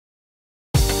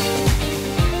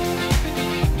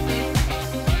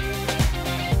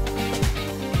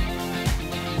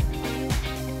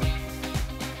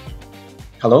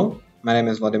Hello, my name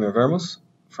is Vladimir Vermus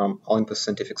from Olympus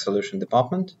Scientific Solution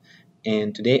Department,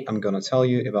 and today I'm going to tell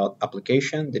you about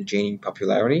application that gaining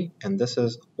popularity, and this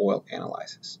is oil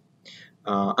analysis.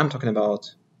 I'm talking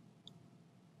about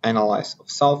analysis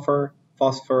of sulfur,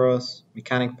 phosphorus,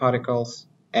 mechanic particles,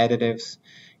 additives,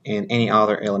 and any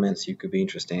other elements you could be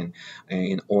interested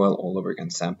in oil or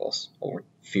lubricant samples, or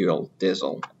fuel,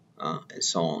 diesel, and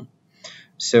so on.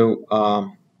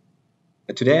 So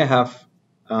today I have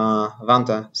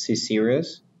Vanta C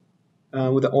series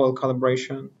with the oil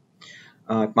calibration,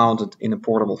 mounted in a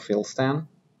portable field stand.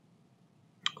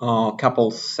 A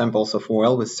couple samples of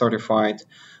oil with certified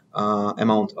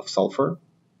amount of sulfur.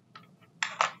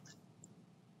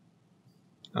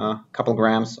 A couple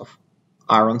grams of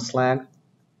iron slag,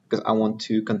 because I want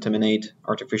to contaminate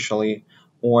artificially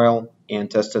oil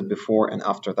and test it before and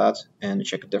after that and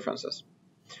check the differences.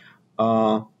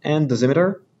 And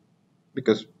dosimeter,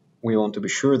 because we want to be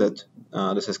sure that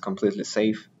this is completely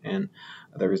safe and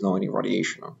there is no any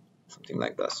radiation or something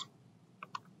like this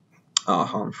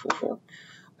harmful for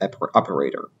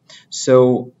operator.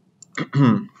 So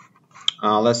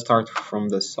let's start from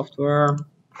the software.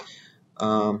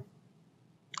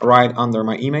 Right under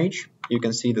my image you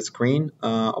can see the screen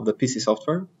of the PC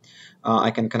software.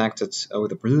 I can connect it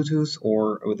with a Bluetooth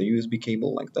or with a USB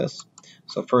cable like this.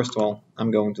 So first of all, I'm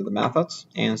going to the methods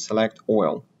and select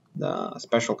oil, the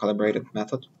special calibrated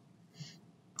method.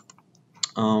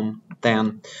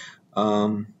 Then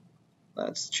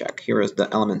let's check. Here is the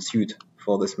element suite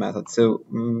for this method. So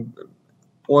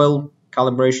oil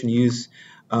calibration use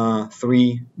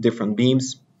 3 different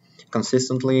beams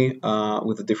consistently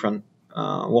with a different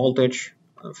voltage,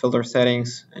 filter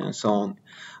settings, and so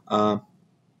on.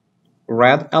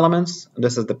 Red elements,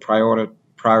 this is the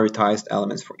prioritized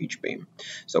elements for each beam.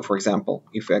 So for example,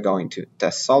 if we are going to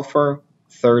test sulfur,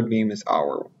 third beam is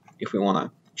our. If we want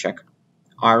to check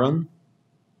iron,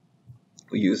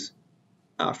 we use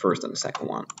first and the second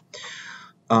one.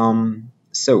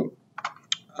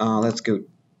 Let's go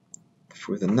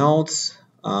through the notes.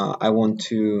 I want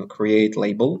to create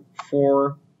label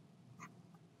for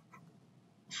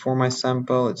my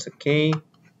sample. It's okay.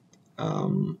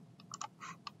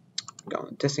 Go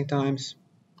on testing times.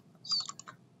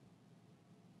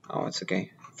 Oh, it's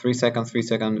okay. 3 seconds, 3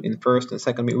 seconds in first and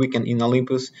second. We can, in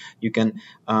Olympus, you can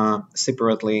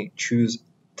separately choose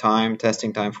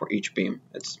testing time for each beam.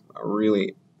 It's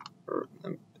really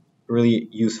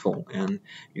useful, and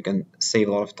you can save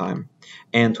a lot of time.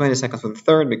 And 20 seconds for the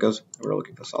third, because we're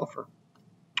looking for sulfur.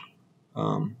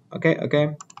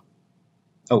 Okay.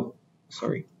 Oh,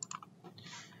 sorry.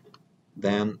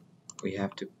 Then we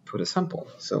have to put a sample.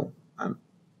 So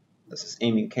this is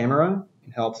aiming camera.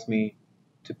 It helps me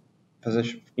to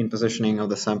positioning of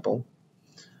the sample.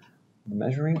 The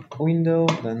measuring window,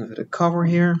 then with the cover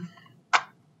here,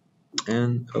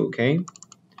 and okay.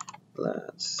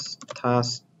 Let's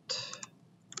test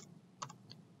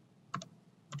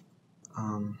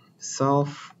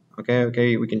self.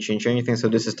 Okay, we can change anything. So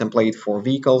this is template for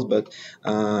vehicles, but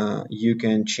you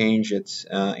can change it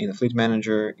in the fleet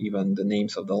manager, even the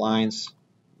names of the lines.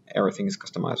 Everything is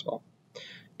customizable.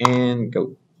 And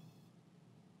go.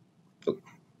 Oh,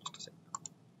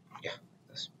 yeah,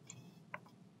 this.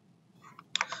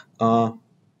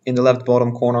 In the left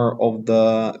bottom corner of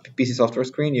the PC software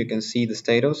screen, you can see the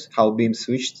status, how beam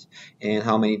switched, and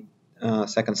how many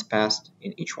seconds passed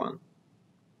in each one.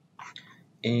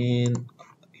 And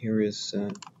here is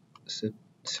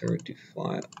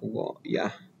certified. Well,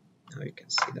 yeah, now you can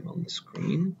see them on the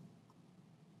screen.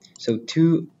 So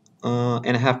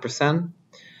 2.5%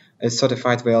 is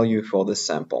certified value for this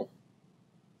sample,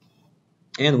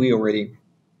 and we already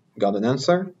got an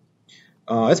answer.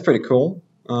 It's pretty cool.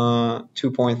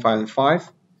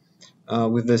 2.55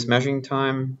 with this measuring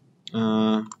time.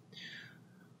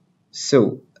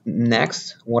 So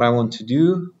next, what I want to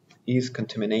do is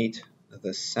contaminate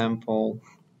the sample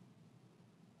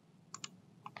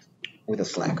with a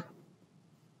slag.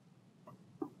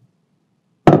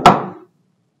 Take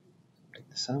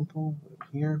the sample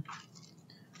here.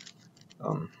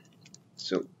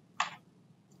 So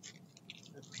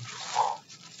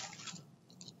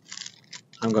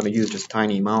I'm going to use just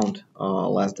tiny amount,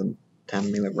 less than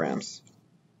 10 milligrams.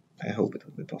 I hope it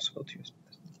will be possible to use.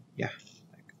 Yeah.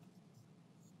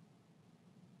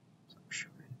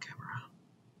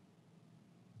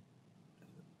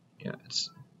 Yeah, it's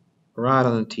right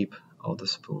on the tip of the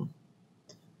spoon.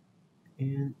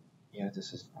 And yeah,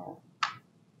 this is our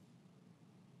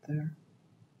there.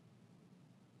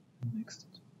 Next,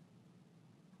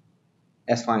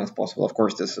 as fine as possible. Of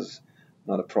course, this is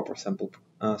not a proper sample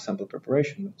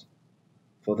preparation, but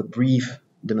for the brief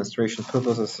demonstration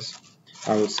purposes,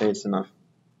 I would say it's enough.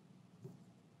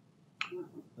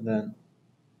 And then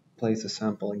place the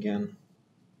sample again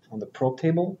on the probe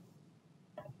table,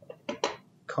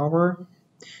 cover,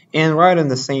 and right in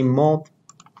the same mode,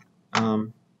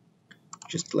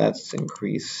 just let's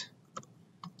increase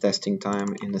testing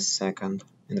time in the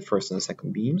first and the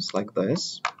second beams like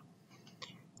this.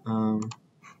 And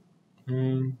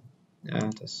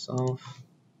data self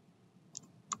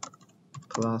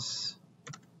plus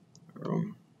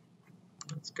room.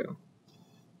 Let's go.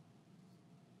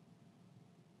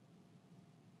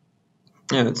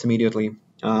 And it's immediately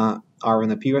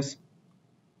iron appears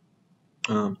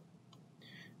at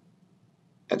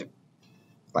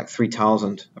like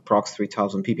 3000, approx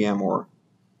 3000 ppm or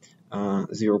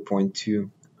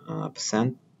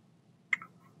 0.2%.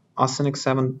 Arsenic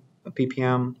 7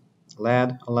 ppm,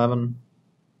 lead 11,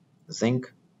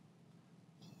 zinc.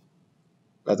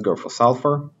 Let's go for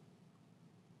sulfur.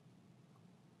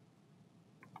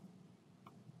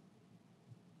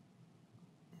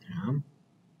 Yeah.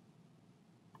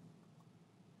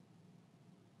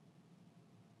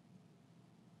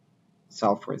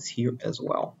 Sulfur is here as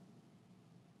well.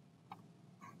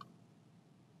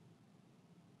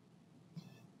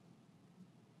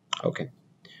 Okay.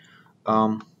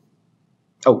 Oh,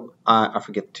 I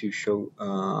forget to show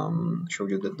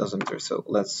you the dosimeter. So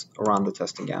let's run the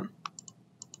test again.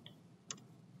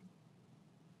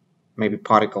 Maybe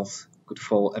particles could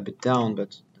fall a bit down,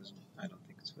 but I don't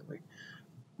think it's very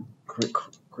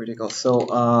critical.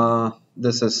 So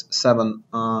this is 7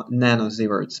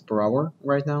 nanosieverts per hour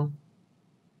right now,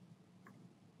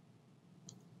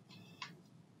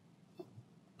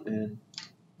 and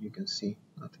you can see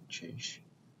nothing changed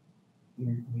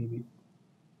here. Maybe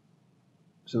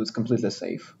so it's completely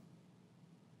safe.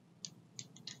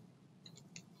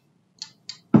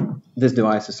 This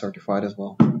device is certified as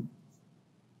well.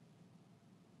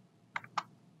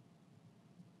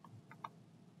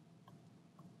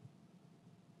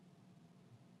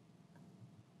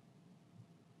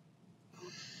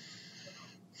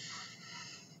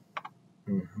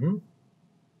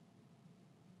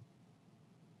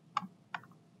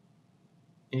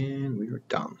 And we are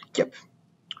done. Yep.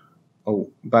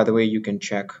 Oh, by the way, you can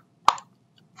check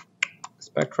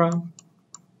spectra.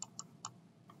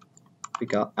 We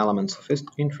got elements of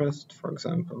interest. For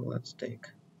example, let's take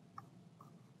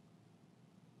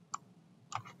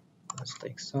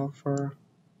sulfur.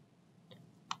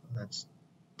 Let's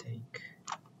take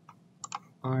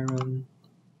iron.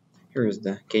 Here is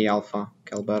the K alpha,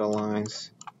 Cal beta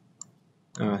lines.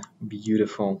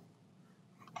 Beautiful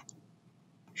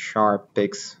sharp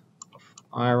peaks of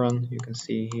iron you can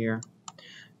see here.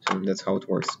 So that's how it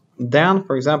works. Then,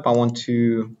 for example, I want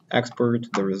to export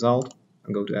the result.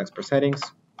 I'll go to export settings.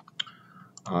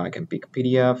 I can pick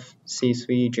PDF,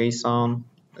 CSV, JSON.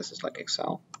 This is like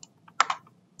Excel.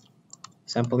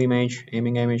 Sample image,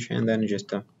 aiming image, and then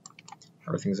just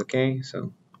everything's okay.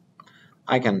 So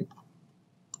I can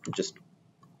just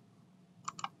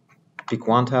pick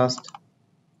one test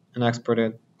and export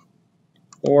it,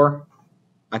 or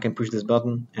I can push this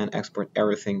button and export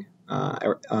everything,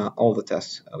 all the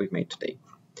tests we've made today.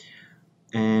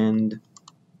 And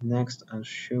next I'll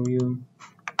show you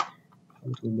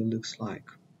what it looks like.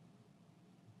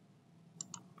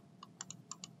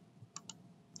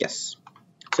 Yes,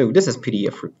 so this is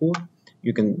PDF report.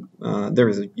 You can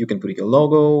you can put your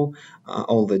logo,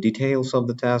 all the details of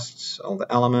the tests, all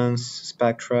the elements,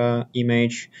 spectra,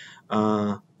 image,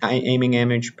 aiming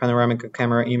image, panoramic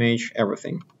camera image,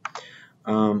 everything.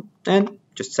 And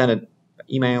just send it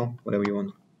email, whatever you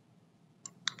want.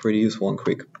 Pretty useful and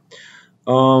quick.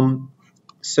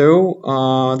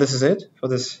 So this is it for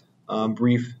this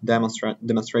brief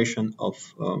demonstration of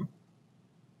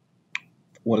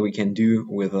what we can do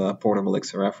with a portable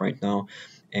XRF right now,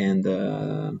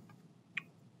 and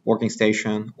working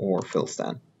station or fill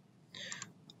stand.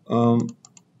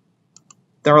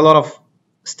 There are a lot of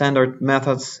standard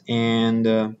methods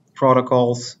and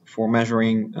protocols for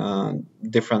measuring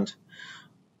different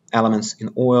elements in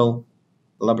oil,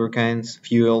 lubricants,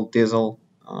 fuel, diesel,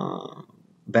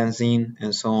 benzene,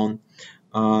 and so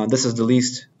on. This is the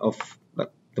list of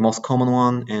the most common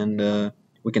one, and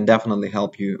we can definitely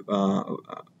help you.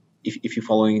 If you're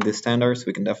following the standards,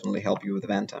 we can definitely help you with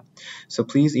Vanta. So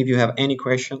please, if you have any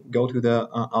question, go to the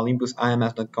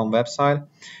olympusims.com website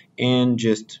and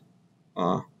just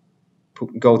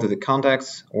go to the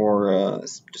contacts, or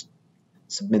just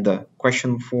submit the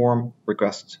question form,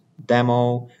 request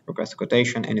demo, request a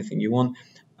quotation, anything you want.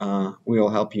 We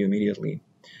will help you immediately.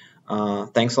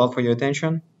 Thanks a lot for your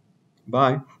attention.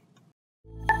 Bye.